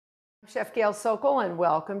Chef Gail Sokol, and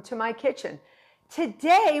welcome to my kitchen.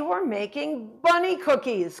 Today we're making bunny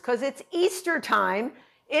cookies because it's Easter time,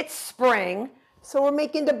 it's spring, so we're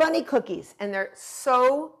making the bunny cookies and they're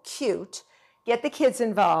so cute. Get the kids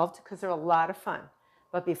involved because they're a lot of fun.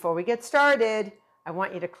 But before we get started, I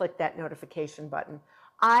want you to click that notification button.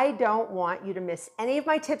 I don't want you to miss any of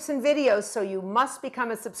my tips and videos, so you must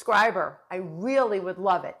become a subscriber. I really would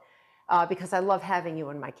love it because I love having you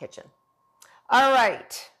in my kitchen. All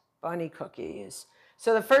right, bunny cookies.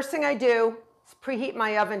 So the first thing I do is preheat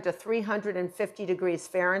my oven to 350 degrees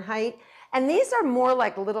Fahrenheit. And these are more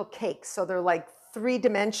like little cakes. So they're like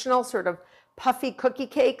three-dimensional, sort of puffy cookie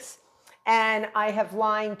cakes. And I have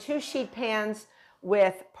lined 2 sheet pans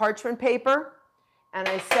with parchment paper. And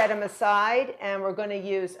I set them aside, and we're going to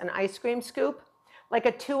use an ice cream scoop, like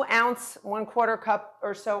a 2-ounce, 1/4 cup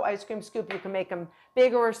or so ice cream scoop. You can make them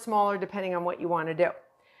bigger or smaller depending on what you want to do.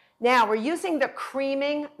 Now we're using the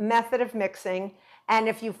creaming method of mixing, and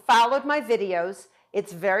if you followed my videos,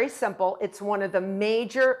 it's very simple. It's one of the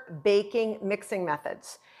major baking mixing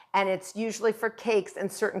methods, and it's usually for cakes and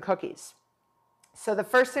certain cookies. So the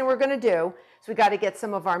first thing we're going to do is we got to get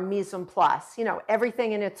some of our mise en place,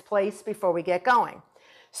 everything in its place before we get going.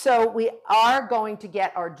 So we are going to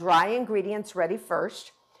get our dry ingredients ready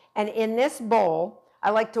first, and in this bowl,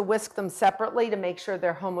 I like to whisk them separately to make sure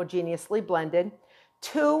they're homogeneously blended.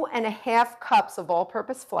 2½ cups of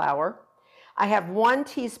all-purpose flour. I have 1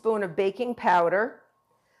 teaspoon of baking powder.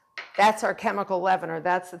 That's our chemical leavener.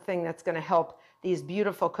 That's the thing that's going to help these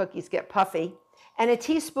beautiful cookies get puffy. And a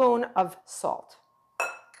teaspoon of salt.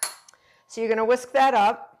 So you're going to whisk that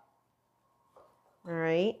up. All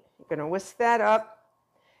right, you're going to whisk that up.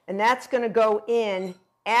 And that's going to go in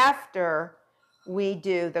after we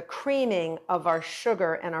do the creaming of our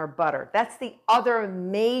sugar and our butter. That's the other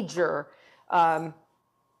major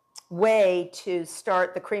way to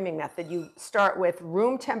start the creaming method. You start with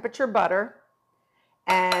room temperature butter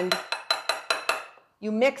and you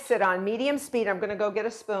mix it on medium speed. I'm going to go get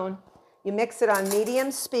a spoon. You mix it on medium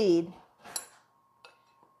speed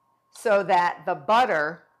so that the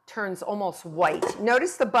butter turns almost white.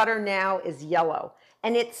 Notice the butter now is yellow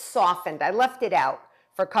and it's softened. I left it out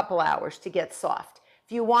for a couple hours to get soft.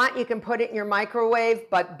 If you want, you can put it in your microwave,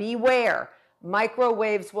 but beware.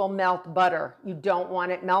 Microwaves will melt butter. You don't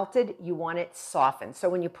want it melted, you want it softened. So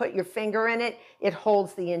when you put your finger in it, it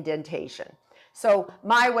holds the indentation. So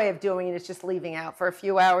my way of doing it is just leaving out for a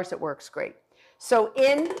few hours. It works great. So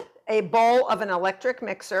in a bowl of an electric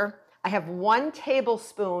mixer, I have 1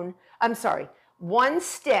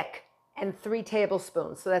 stick and 3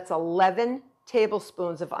 tablespoons. So that's 11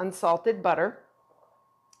 tablespoons of unsalted butter.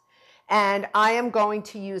 And I am going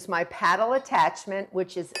to use my paddle attachment,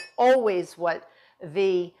 which is always what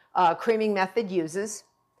the creaming method uses.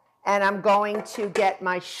 And I'm going to get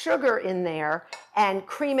my sugar in there and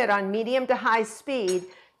cream it on medium to high speed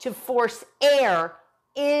to force air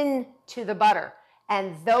into the butter.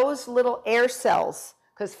 And those little air cells,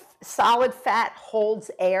 because solid fat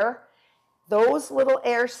holds air, those little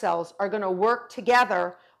air cells are going to work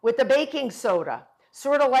together with the baking soda,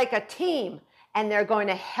 sort of like a team, and they're going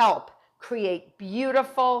to help create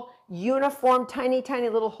beautiful, uniform, tiny, tiny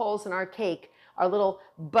little holes in our cake, our little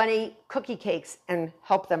bunny cookie cakes, and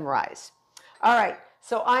help them rise. All right,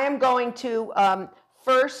 so I am going to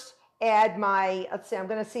first add my, let's see, I'm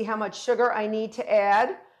going to see how much sugar I need to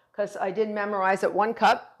add because I did memorize it, 1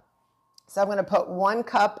 cup. So I'm going to put 1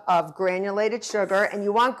 cup of granulated sugar, and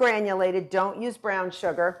you want granulated, don't use brown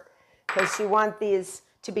sugar because you want these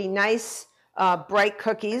to be nice, bright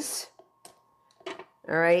cookies.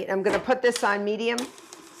 All right, I'm going to put this on medium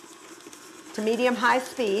to medium-high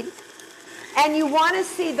speed. And you want to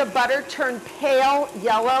see the butter turn pale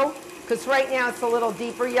yellow, because right now it's a little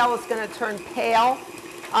deeper yellow. It's going to turn pale.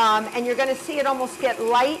 And you're going to see it almost get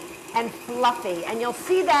light and fluffy. And you'll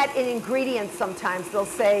see that in ingredients sometimes. They'll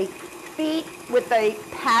say, beat with a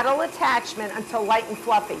paddle attachment until light and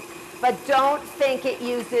fluffy. But don't think it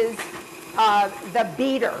uses the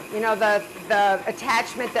beater, the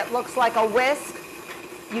attachment that looks like a whisk.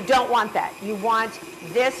 You don't want that. You want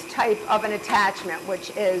this type of an attachment,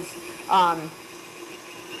 which is,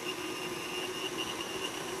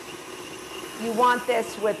 you want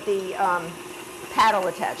this with the paddle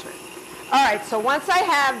attachment. All right, so once I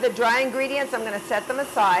have the dry ingredients, I'm going to set them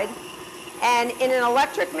aside. And in an in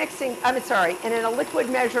a liquid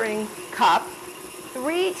measuring cup,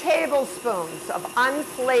 3 tablespoons of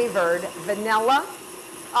unflavored vanilla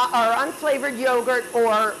or unflavored yogurt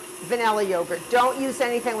or vanilla yogurt. Don't use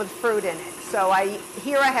anything with fruit in it. So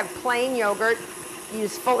here I have plain yogurt.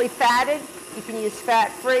 Use fully fatted. You can use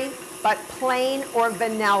fat-free, but plain or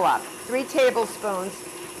vanilla. 3 tablespoons.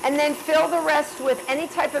 And then fill the rest with any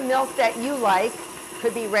type of milk that you like.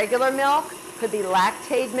 Could be regular milk, could be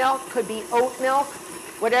lactate milk, could be oat milk,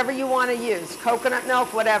 whatever you want to use, coconut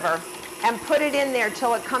milk, whatever. And put it in there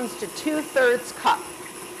till it comes to 2/3 cup.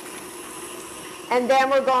 And then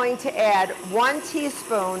we're going to add 1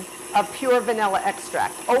 teaspoon of pure vanilla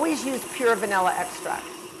extract. Always use pure vanilla extract.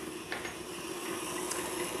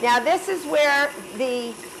 Now this is where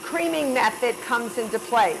the creaming method comes into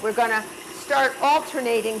play. We're going to start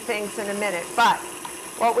alternating things in a minute, but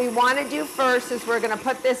what we want to do first is we're going to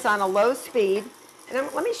put this on a low speed. And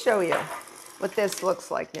let me show you what this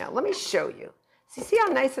looks like now. Let me show you. See how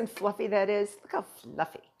nice and fluffy that is? Look how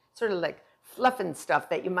fluffy. Sort of like fluffing stuff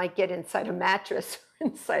that you might get inside a mattress or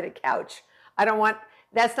inside a couch.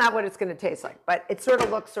 That's not what it's going to taste like, but it sort of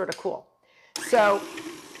looks sort of cool. So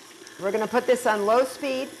we're going to put this on low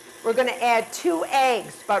speed. We're going to add 2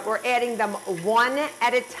 eggs, but we're adding them 1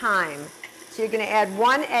 at a time. So you're going to add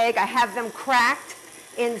 1 egg. I have them cracked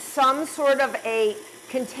in some sort of a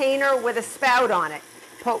container with a spout on it.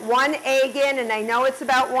 Put 1 egg in, and I know it's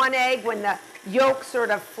about 1 egg. When the yolk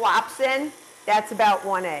sort of flops in, that's about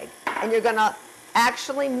 1 egg. And you're going to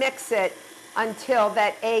actually mix it until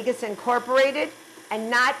that egg is incorporated, and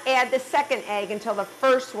not add the second egg until the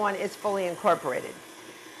first one is fully incorporated.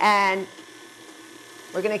 And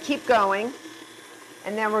we're going to keep going,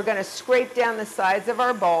 and then we're going to scrape down the sides of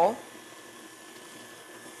our bowl.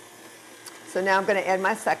 So now I'm going to add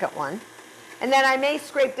my second one. And then I may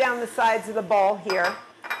scrape down the sides of the bowl here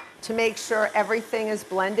to make sure everything is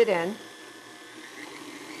blended in.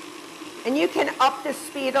 And you can up the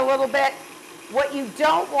speed a little bit. What you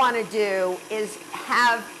don't want to do is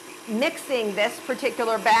have mixing this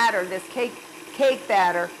particular batter, this cake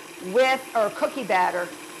batter, or cookie batter,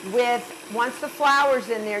 once the flour's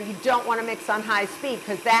in there, you don't want to mix on high speed,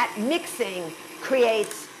 because that mixing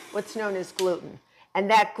creates what's known as gluten. And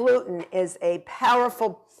that gluten is a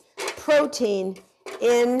powerful protein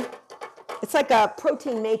it's like a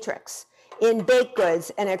protein matrix in baked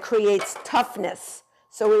goods, and it creates toughness.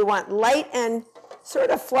 So we want light and sort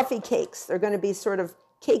of fluffy cakes. They're going to be sort of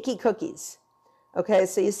cakey cookies. Okay,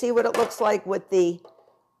 so you see what it looks like with the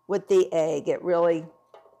egg. It really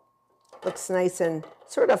looks nice and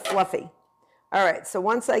sort of fluffy. All right, so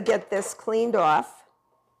once I get this cleaned off,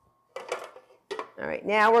 all right,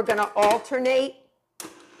 now we're going to alternate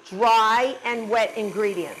dry and wet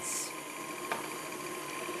ingredients.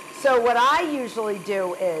 So what I usually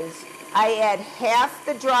do is I add half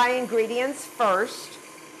the dry ingredients first,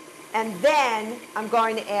 and then I'm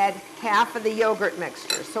going to add half of the yogurt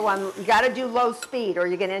mixture. So you got to do low speed, or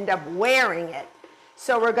you're going to end up wearing it.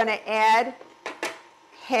 So we're going to add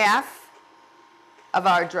half of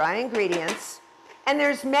our dry ingredients. And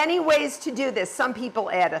there's many ways to do this. Some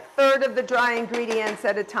people add 1/3 of the dry ingredients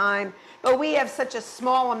at a time, but we have such a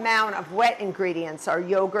small amount of wet ingredients, our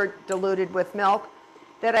yogurt diluted with milk,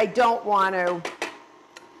 that I don't want to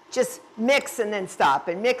just mix and then stop,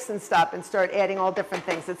 and mix and stop, and start adding all different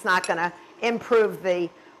things. It's not going to improve the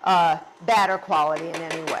batter quality in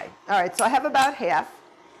any way. All right, so I have about half.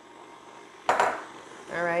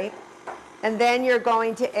 All right, and then you're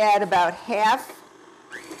going to add about half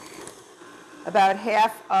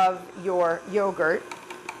of your yogurt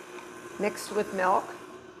mixed with milk.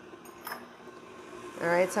 All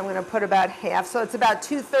right, so I'm going to put about half. So it's about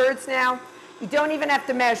 2/3 now. You don't even have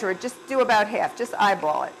to measure it. Just do about half. Just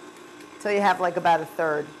eyeball it. So you have like about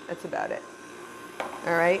 1/3. That's about it.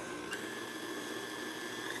 All right.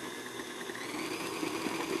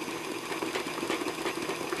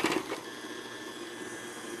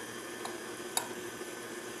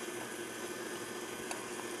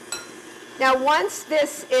 Now once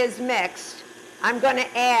this is mixed, I'm going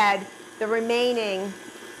to add the remaining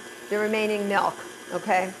milk,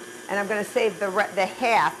 okay? And I'm going to save the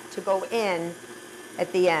half to go in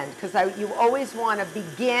at the end, because you always want to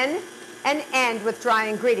begin and end with dry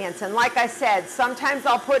ingredients. And like I said, sometimes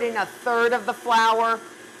I'll put in 1/3 of the flour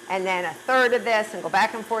and then 1/3 of this and go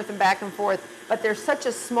back and forth and back and forth. But there's such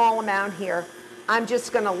a small amount here. I'm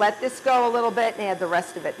just going to let this go a little bit and add the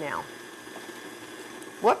rest of it now.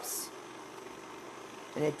 Whoops.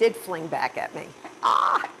 And it did fling back at me.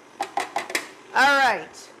 Ah! All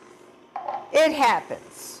right. It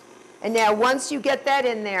happens. And now once you get that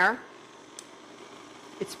in there,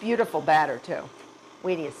 it's beautiful batter too.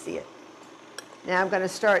 Wait till you see it. Now I'm going to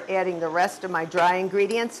start adding the rest of my dry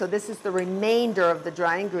ingredients. So this is the remainder of the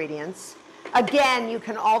dry ingredients. Again, you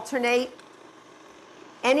can alternate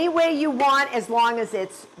any way you want, as long as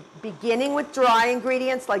it's beginning with dry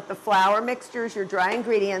ingredients, like the flour mixtures, your dry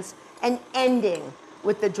ingredients, and ending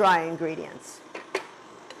with the dry ingredients.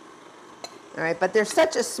 All right, but there's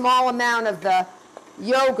such a small amount of the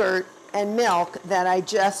yogurt and milk that I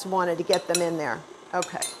just wanted to get them in there.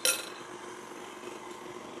 Okay.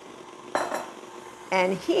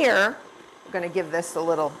 And here, I'm going to give this a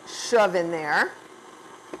little shove in there.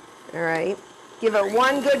 All right. Give it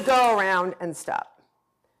one good go around and stop.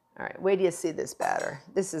 All right. Wait till you see this batter.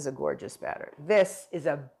 This is a gorgeous batter. This is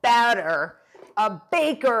a batter a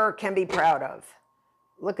baker can be proud of.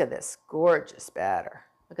 Look at this gorgeous batter.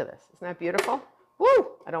 Look at this. Isn't that beautiful? Woo!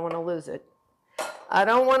 I don't want to lose it. I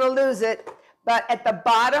don't want to lose it. But at the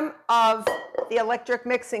bottom of the electric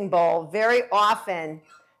mixing bowl, very often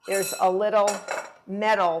there's a little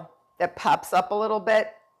metal that pops up a little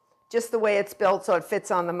bit, just the way it's built so it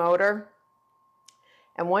fits on the motor.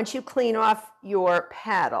 And once you clean off your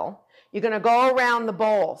paddle, you're going to go around the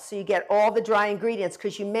bowl so you get all the dry ingredients,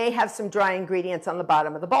 because you may have some dry ingredients on the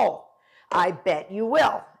bottom of the bowl. I bet you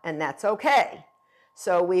will, and that's okay.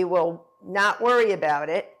 So we will not worry about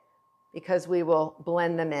it because we will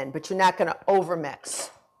blend them in, but you're not going to overmix.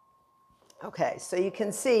 Okay, so you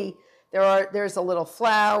can see there's a little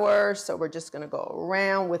flour, so we're just going to go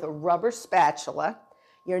around with a rubber spatula.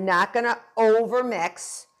 You're not going to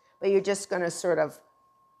overmix, but you're just going to sort of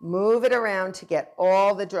move it around to get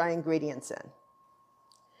all the dry ingredients in.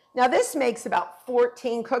 Now this makes about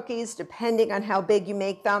 14 cookies, depending on how big you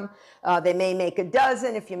make them. They may make a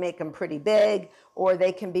dozen if you make them pretty big, or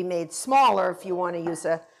they can be made smaller if you want to use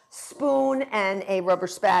a spoon and a rubber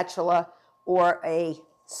spatula or a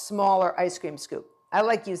smaller ice cream scoop. I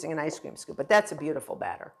like using an ice cream scoop, but that's a beautiful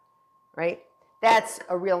batter, right? That's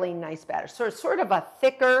a really nice batter. So it's sort of a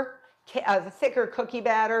thicker cookie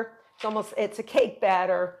batter. It's a cake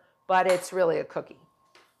batter, but it's really a cookie.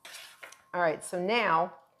 All right, so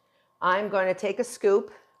now I'm going to take a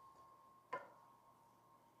scoop,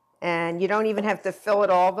 and you don't even have to fill it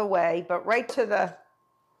all the way, but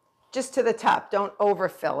just to the top. Don't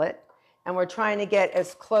overfill it. And we're trying to get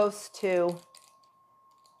as close to,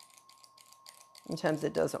 sometimes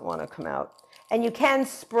it doesn't want to come out. And you can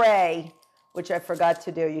spray, which I forgot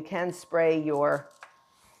to do, you can spray your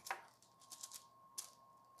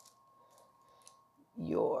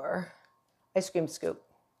ice cream scoop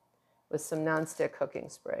with some nonstick cooking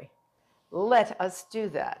spray. Let us do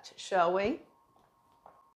that, shall we?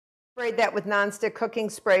 Sprayed that with nonstick cooking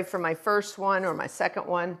spray for my first one or my second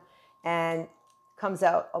one, and comes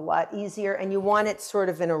out a lot easier. And you want it sort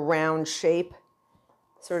of in a round shape,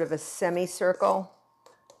 sort of a semicircle.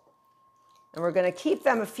 And we're going to keep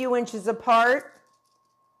them a few inches apart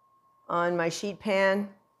on my sheet pan.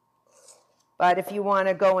 But if you want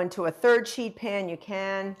to go into a third sheet pan, you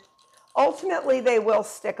can. Ultimately, they will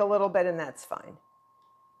stick a little bit, and that's fine.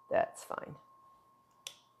 That's fine.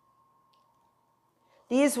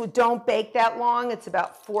 These don't bake that long. It's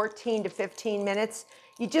about 14 to 15 minutes.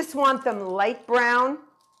 You just want them light brown,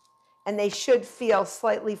 and they should feel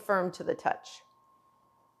slightly firm to the touch.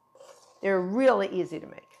 They're really easy to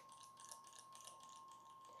make.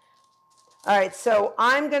 All right, so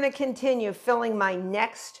I'm going to continue filling my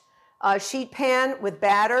next sheet pan with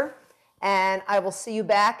batter, and I will see you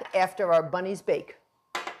back after our bunnies bake.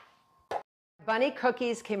 Bunny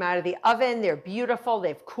cookies came out of the oven. They're beautiful.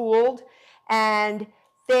 They've cooled, and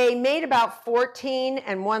they made about 14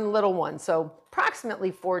 and one little one, so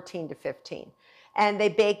approximately 14 to 15. And they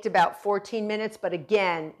baked about 14 minutes, but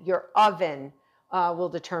again, your oven will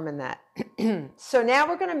determine that. So now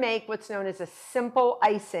we're going to make what's known as a simple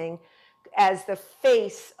icing as the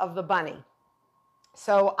face of the bunny.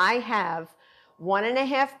 So I have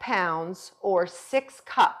 1.5 pounds or 6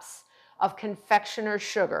 cups of confectioner's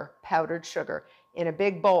sugar, powdered sugar, in a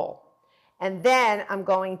big bowl. And then I'm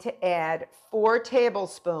going to add 4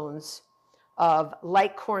 tablespoons of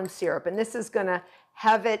light corn syrup. And this is going to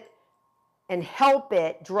have it and help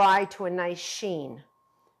it dry to a nice sheen.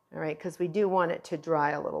 All right, because we do want it to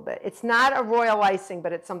dry a little bit. It's not a royal icing,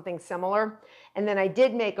 but it's something similar. And then I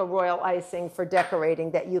did make a royal icing for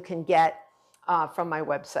decorating that you can get from my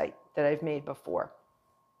website that I've made before.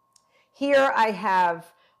 Here I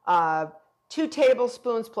have 2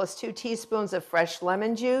 tablespoons plus 2 teaspoons of fresh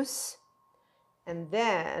lemon juice. And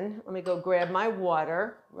then, let me go grab my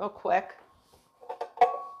water real quick.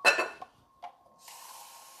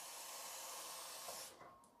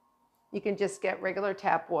 You can just get regular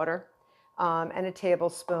tap water and a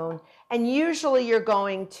tablespoon. And usually you're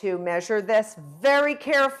going to measure this very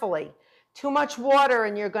carefully. Too much water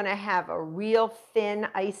and you're going to have a real thin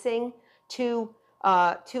icing. Too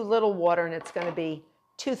little water and it's going to be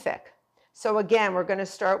too thick. So again, we're going to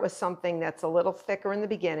start with something that's a little thicker in the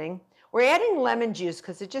beginning. We're adding lemon juice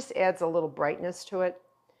because it just adds a little brightness to it.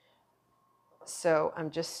 So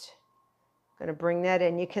I'm just going to bring that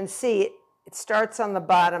in. You can see it starts on the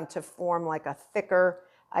bottom to form like a thicker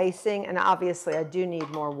icing, and obviously I do need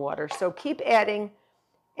more water. So keep adding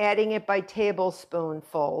it by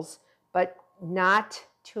tablespoonfuls, but not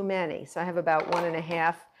too many. So I have about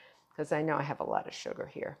 1.5 because I know I have a lot of sugar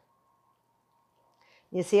here.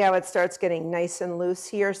 You see how it starts getting nice and loose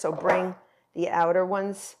here? So bring the outer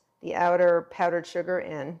ones, the outer powdered sugar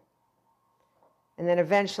in. And then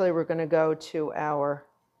eventually we're going to go to our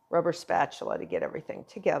rubber spatula to get everything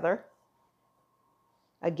together.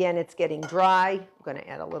 Again, it's getting dry. I'm going to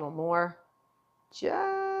add a little more,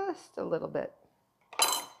 just a little bit.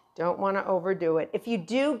 Don't want to overdo it. If you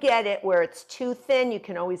do get it where it's too thin, you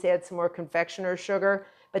can always add some more confectioner's sugar,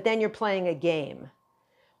 but then you're playing a game.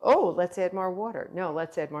 Oh, let's add more water. No,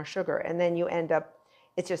 let's add more sugar. And then you end up,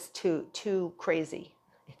 it's just too crazy.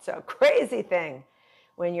 It's a crazy thing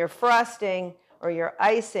when your frosting or your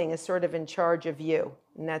icing is sort of in charge of you,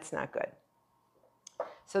 and that's not good.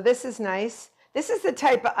 So this is nice. This is the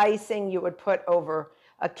type of icing you would put over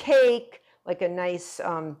a cake, like a nice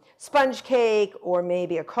sponge cake, or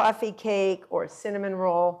maybe a coffee cake or a cinnamon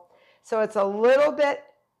roll. So it's a little bit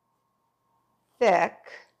thick,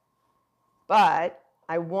 but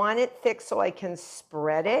I want it thick so I can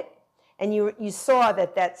spread it. And you saw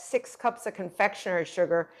that 6 cups of confectioner's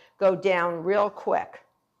sugar go down real quick.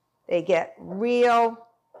 They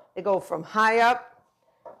go from high up,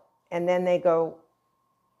 and then they go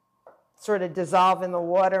sort of dissolve in the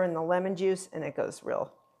water and the lemon juice, and it goes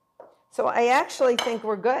real. So I actually think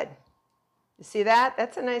we're good. You see that?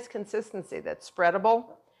 That's a nice consistency. That's spreadable.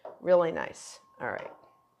 Really nice. All right.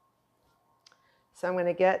 So I'm going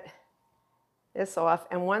to get this off.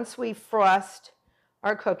 And once we frost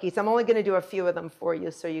our cookies, I'm only going to do a few of them for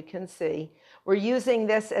you so you can see. We're using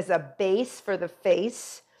this as a base for the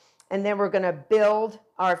face. And then we're going to build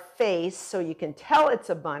our face so you can tell it's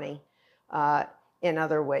a bunny in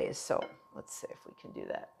other ways. So let's see if we can do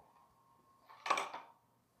that.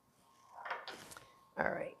 All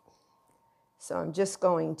right. So I'm just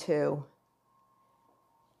going to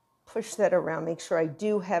push that around, make sure I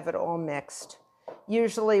do have it all mixed.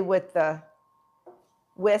 Usually with the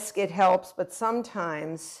whisk it helps, but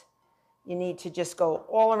sometimes you need to just go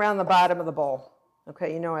all around the bottom of the bowl.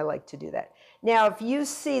 Okay, you know I like to do that. Now, if you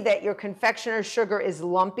see that your confectioner's sugar is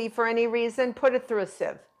lumpy for any reason, put it through a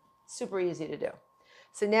sieve. Super easy to do.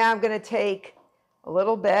 So now I'm going to take a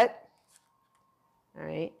little bit, all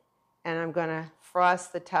right, and I'm going to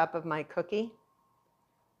frost the top of my cookie,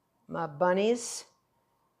 my bunnies,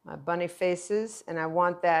 my bunny faces, and I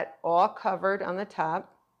want that all covered on the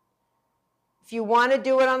top. If you want to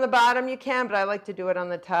do it on the bottom, you can, but I like to do it on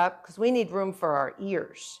the top because we need room for our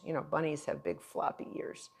ears. You know, bunnies have big floppy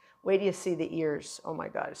ears. Wait till you see the ears. Oh my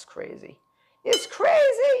God, it's crazy. It's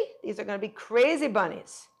crazy. These are going to be crazy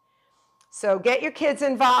bunnies. So get your kids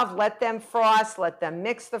involved. Let them frost. Let them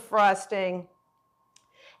mix the frosting.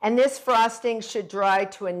 And this frosting should dry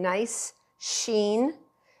to a nice sheen,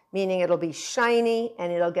 meaning it'll be shiny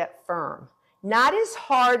and it'll get firm. Not as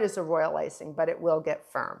hard as a royal icing, but it will get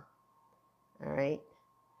firm. All right.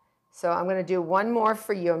 So I'm going to do one more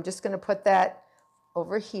for you. I'm just going to put that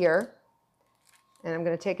over here. And I'm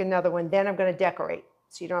going to take another one. Then I'm going to decorate.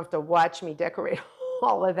 So you don't have to watch me decorate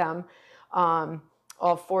all of them,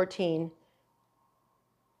 all 14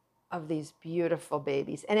 of these beautiful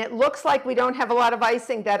babies. And it looks like we don't have a lot of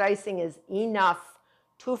icing. That icing is enough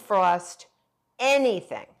to frost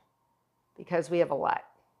anything because we have a lot.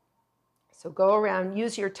 So go around,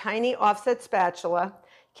 use your tiny offset spatula.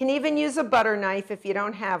 You can even use a butter knife if you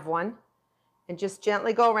don't have one. And just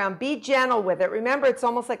gently go around. Be gentle with it. Remember, it's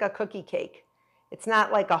almost like a cookie cake. It's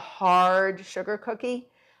not like a hard sugar cookie.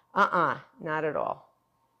 Not at all.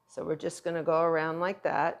 So we're just going to go around like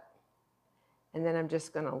that. And then I'm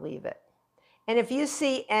just going to leave it. And if you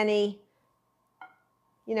see any,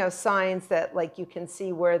 signs that like you can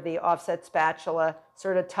see where the offset spatula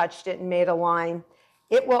sort of touched it and made a line,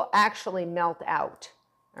 it will actually melt out.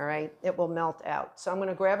 All right, it will melt out. So I'm going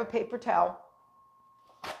to grab a paper towel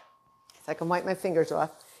so I can wipe my fingers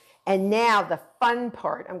off. And now the fun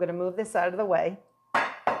part, I'm going to move this out of the way.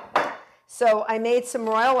 So I made some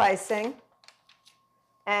royal icing,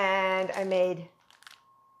 and I made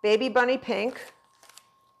baby bunny pink,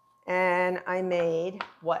 and I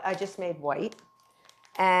just made white.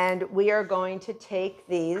 And we are going to take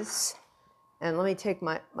these, and let me take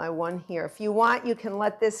my one here. If you want, you can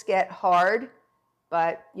let this get hard,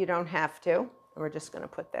 but you don't have to. And we're just going to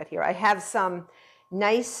put that here. I have some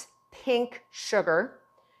nice pink sugar.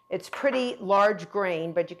 It's pretty large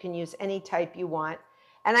grain, but you can use any type you want.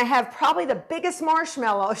 And I have probably the biggest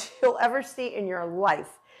marshmallows you'll ever see in your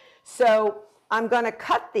life. So I'm going to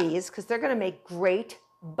cut these because they're going to make great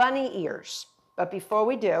bunny ears. But before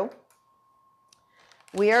we do,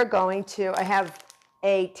 we are going to, I have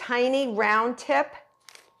a tiny round tip,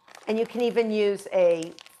 and you can even use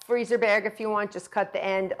a freezer bag if you want, just cut the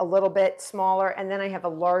end a little bit smaller, and then I have a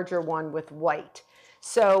larger one with white.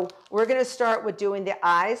 So we're gonna start with doing the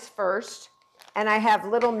eyes first, and I have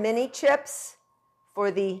little mini chips for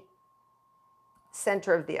the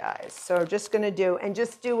center of the eyes. So I'm just gonna do, and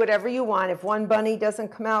just do whatever you want. If one bunny doesn't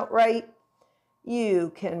come out right,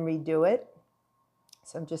 you can redo it.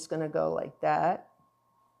 So I'm just gonna go like that.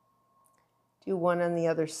 Do one on the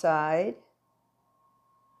other side.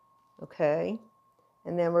 Okay.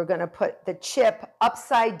 And then we're gonna put the chip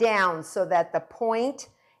upside down so that the point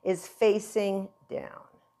is facing down.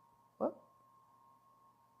 Whoop.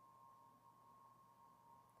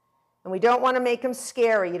 And we don't want to make them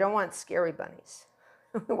scary. You don't want scary bunnies.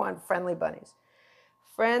 We want friendly bunnies.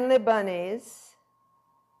 Friendly bunnies.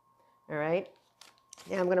 All right.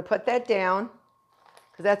 Now I'm going to put that down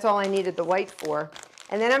because that's all I needed the white for.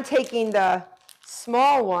 And then I'm taking the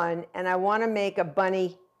small one and I want to make a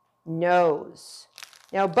bunny nose.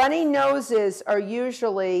 Now bunny noses are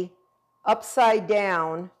usually upside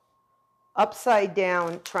down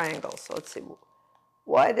triangles. So let's see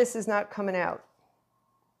why this is not coming out.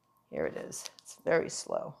 Here it is. It's very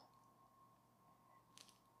slow.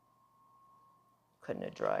 Couldn't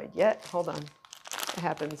have dried yet. Hold on. What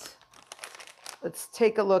happens? Let's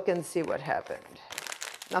take a look and see what happened.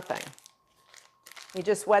 Nothing. You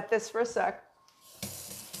just wet this for a sec.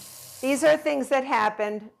 These are things that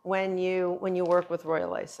happened when you work with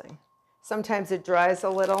royal icing. Sometimes it dries a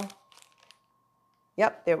little.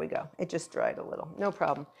 Yep, there we go. It just dried a little. No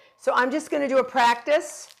problem. So I'm just going to do a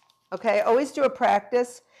practice. Okay, always do a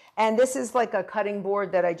practice. And this is like a cutting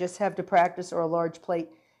board that I just have to practice, or a large plate.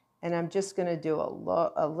 And I'm just going to do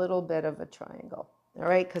a little bit of a triangle. All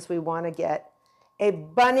right, because we want to get a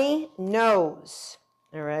bunny nose.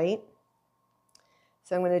 All right.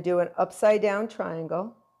 So I'm going to do an upside down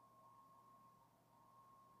triangle.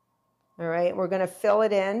 All right, we're going to fill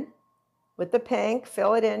it in with the pink.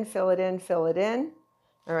 Fill it in, fill it in, fill it in.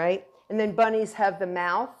 All right, and then bunnies have the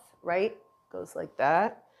mouth, right? Goes like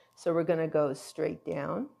that. So we're going to go straight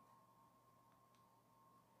down.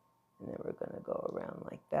 And then we're going to go around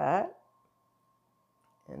like that.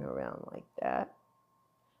 And around like that.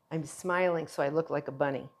 I'm smiling so I look like a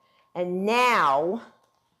bunny. And now,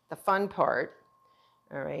 the fun part.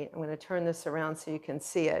 All right, I'm going to turn this around so you can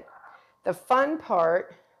see it. The fun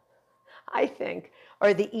part, I think,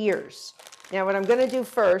 are the ears. Now what I'm going to do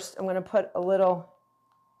first, I'm going to put a little,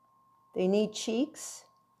 they need cheeks,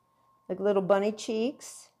 like little bunny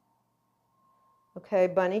cheeks. Okay,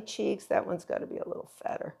 bunny cheeks. That one's got to be a little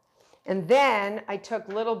fatter. And then I took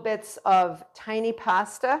little bits of tiny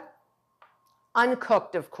pasta,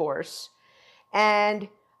 uncooked of course, and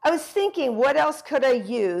I was thinking, what else could I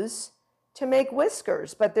use to make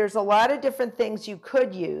whiskers? But there's a lot of different things you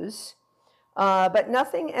could use, but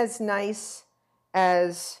nothing as nice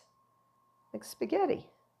as like spaghetti.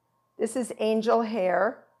 This is angel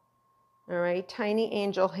hair, all right, tiny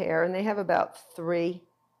angel hair, and they have about 3,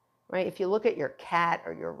 right? If you look at your cat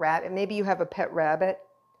or your rabbit, maybe you have a pet rabbit,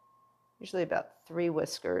 usually about 3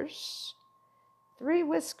 whiskers. 3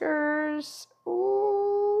 whiskers,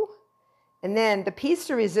 ooh. And then the piece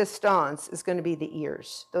de resistance is going to be the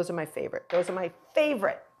ears. Those are my favorite. Those are my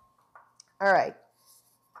favorite. All right.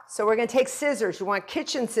 So we're going to take scissors. You want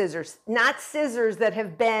kitchen scissors, not scissors that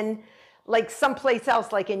have been like someplace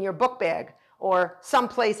else, like in your book bag or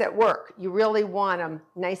someplace at work. You really want them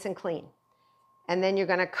nice and clean. And then you're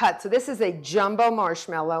going to cut. So this is a jumbo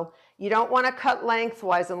marshmallow. You don't want to cut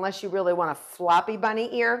lengthwise unless you really want a floppy bunny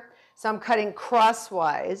ear. So I'm cutting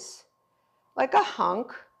crosswise like a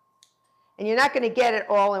hunk. And you're not going to get it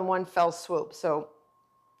all in one fell swoop. So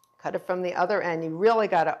cut it from the other end. You really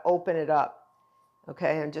got to open it up.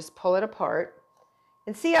 Okay, and just pull it apart.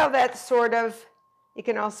 And see how that sort of, you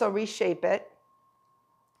can also reshape it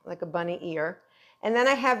like a bunny ear. And then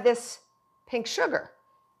I have this pink sugar.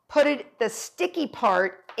 Put it, the sticky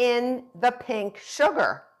part, in the pink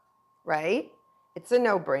sugar, right? It's a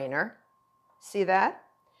no-brainer. See that?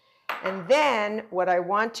 And then what I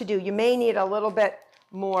want to do, you may need a little bit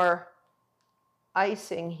more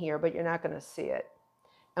icing here, but you're not going to see it.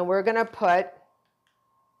 And we're going to put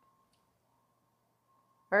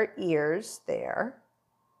our ears there.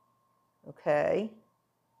 Okay.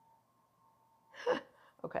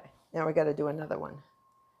 Okay, now we got to do another one.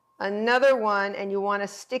 Another one, and you want a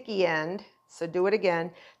sticky end, so do it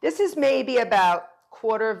again. This is maybe about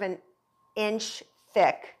 1/4 of an inch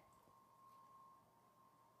thick.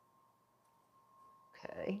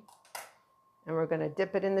 Okay. And we're going to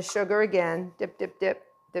dip it in the sugar again. Dip, dip, dip.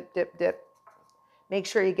 Dip, dip, dip. Make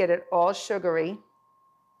sure you get it all sugary.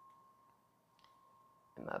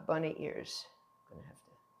 And my bunny ears. I'm gonna have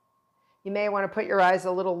to. You may want to put your eyes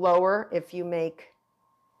a little lower if you make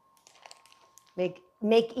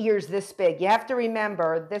ears this big. You have to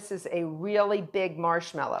remember, this is a really big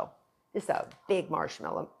marshmallow. This is a big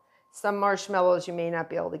marshmallow. Some marshmallows you may not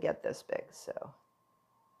be able to get this big. So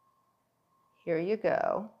here you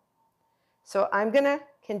go. So I'm going to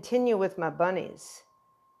continue with my bunnies.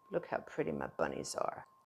 Look how pretty my bunnies are.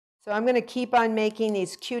 So I'm going to keep on making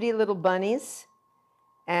these cutie little bunnies.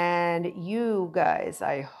 And you guys,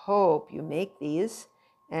 I hope you make these.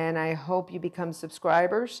 And I hope you become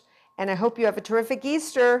subscribers. And I hope you have a terrific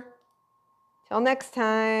Easter. Till next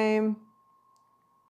time.